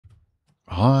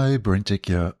Hi, BrenTech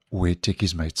here, where tech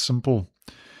is made simple.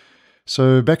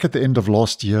 So back at the end of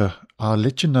last year, I'll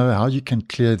let you know how you can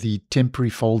clear the temporary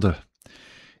folder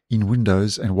in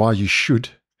Windows and why you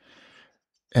should.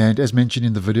 And as mentioned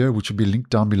in the video, which will be linked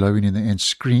down below and in the end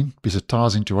screen, because it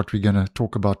ties into what we're going to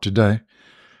talk about today,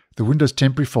 the Windows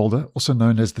temporary folder, also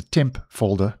known as the temp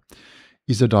folder,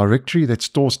 is a directory that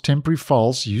stores temporary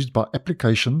files used by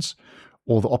applications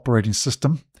or the operating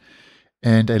system.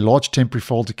 And a large temporary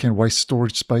folder can waste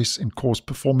storage space and cause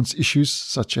performance issues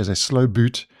such as a slow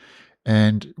boot.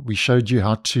 And we showed you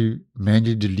how to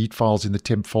manually delete files in the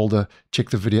temp folder. Check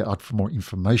the video out for more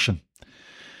information.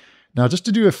 Now, just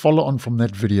to do a follow-on from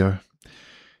that video,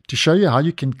 to show you how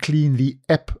you can clean the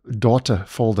AppData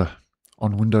folder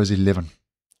on Windows 11,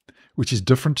 which is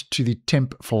different to the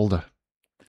temp folder.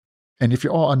 And if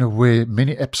you are unaware,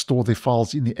 many apps store their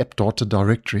files in the AppData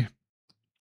directory,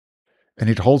 and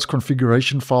it holds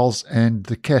configuration files and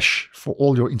the cache for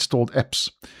all your installed apps.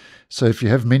 So if you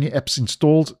have many apps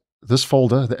installed, this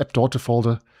folder, the AppData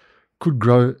folder, could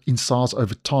grow in size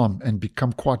over time and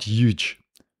become quite huge.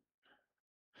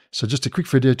 So just a quick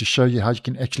video to show you how you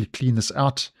can actually clean this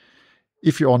out.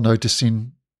 If you are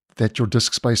noticing that your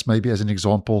disk space, maybe as an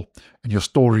example, and your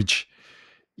storage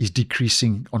is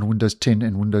decreasing on Windows 10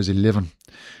 and Windows 11.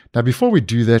 Now, before we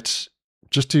do that,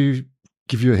 just to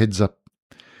give you a heads up,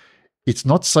 it's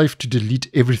not safe to delete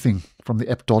everything from the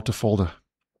AppData folder.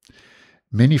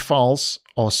 Many files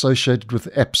are associated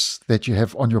with apps that you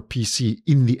have on your PC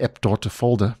in the AppData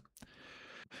folder.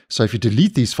 So if you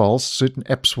delete these files, certain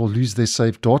apps will lose their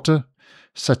saved data,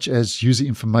 such as user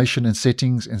information and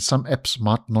settings, and some apps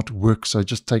might not work, so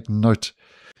just take note.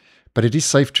 But it is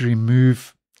safe to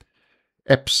remove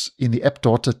apps in the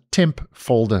AppData Temp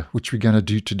folder, which we're going to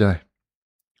do today.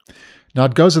 Now,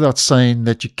 it goes without saying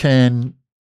that you can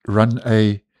run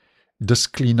a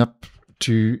disk cleanup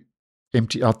to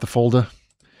empty out the folder.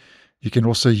 You can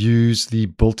also use the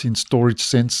built-in storage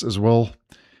sense as well.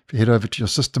 If you head over to your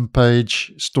system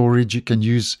page, storage, you can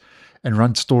use and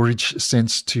run storage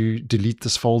sense to delete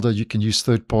this folder. You can use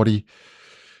third-party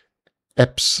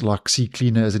apps like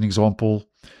CCleaner as an example.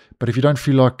 But if you don't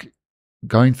feel like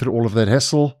going through all of that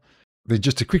hassle, there's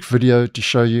just a quick video to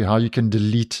show you how you can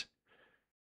delete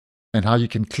and how you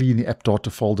can clean the AppData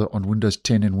folder on Windows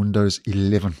 10 and Windows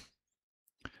 11.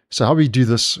 So how we do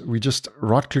this, we just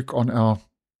right-click on our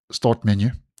Start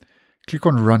menu, click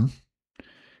on Run,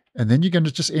 and then you're going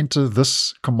to just enter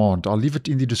this command. I'll leave it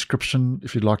in the description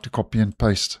if you'd like to copy and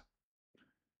paste.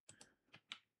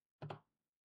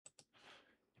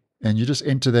 And you just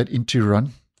enter that into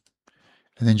Run,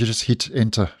 and then you just hit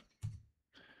Enter.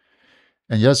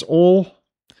 And here's all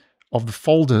of the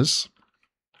folders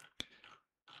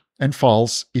and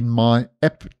files in my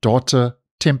AppData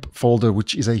Temp folder,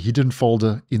 which is a hidden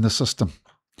folder in the system.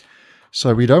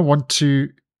 So we don't want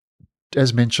to,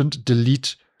 as mentioned,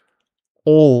 delete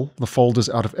all the folders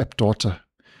out of AppData.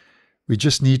 We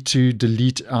just need to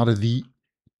delete out of the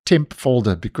temp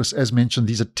folder because, as mentioned,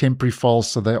 these are temporary files,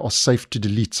 so they are safe to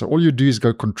delete. So all you do is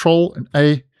go Control and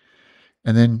A,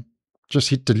 and then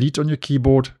just hit delete on your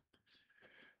keyboard.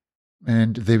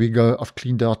 And there we go. I've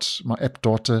cleaned out my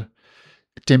AppData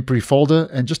temporary folder.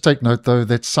 And just take note, though,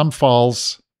 that some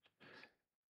files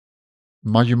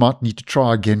you might need to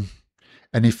try again.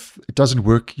 And if it doesn't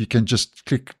work, you can just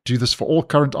click do this for all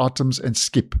current items and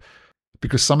skip,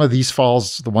 because some of these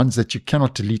files, the ones that you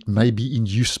cannot delete, may be in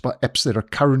use by apps that are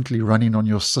currently running on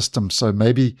your system. So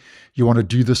maybe you want to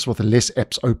do this with less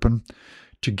apps open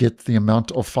to get the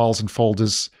amount of files and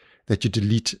folders that you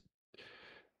delete,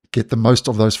 get the most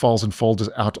of those files and folders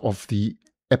out of the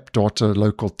AppData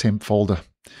local temp folder.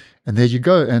 And there you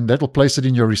go. And that will place it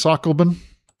in your recycle bin.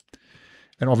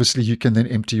 And obviously you can then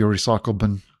empty your recycle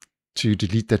bin to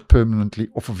delete that permanently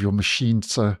off of your machine.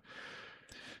 So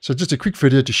just a quick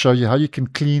video to show you how you can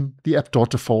clean the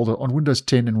AppData folder on Windows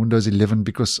 10 and Windows 11,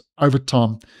 because over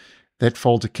time that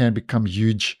folder can become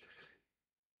huge,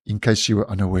 in case you were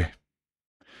unaware.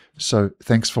 So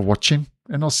thanks for watching,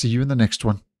 and I'll see you in the next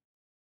one.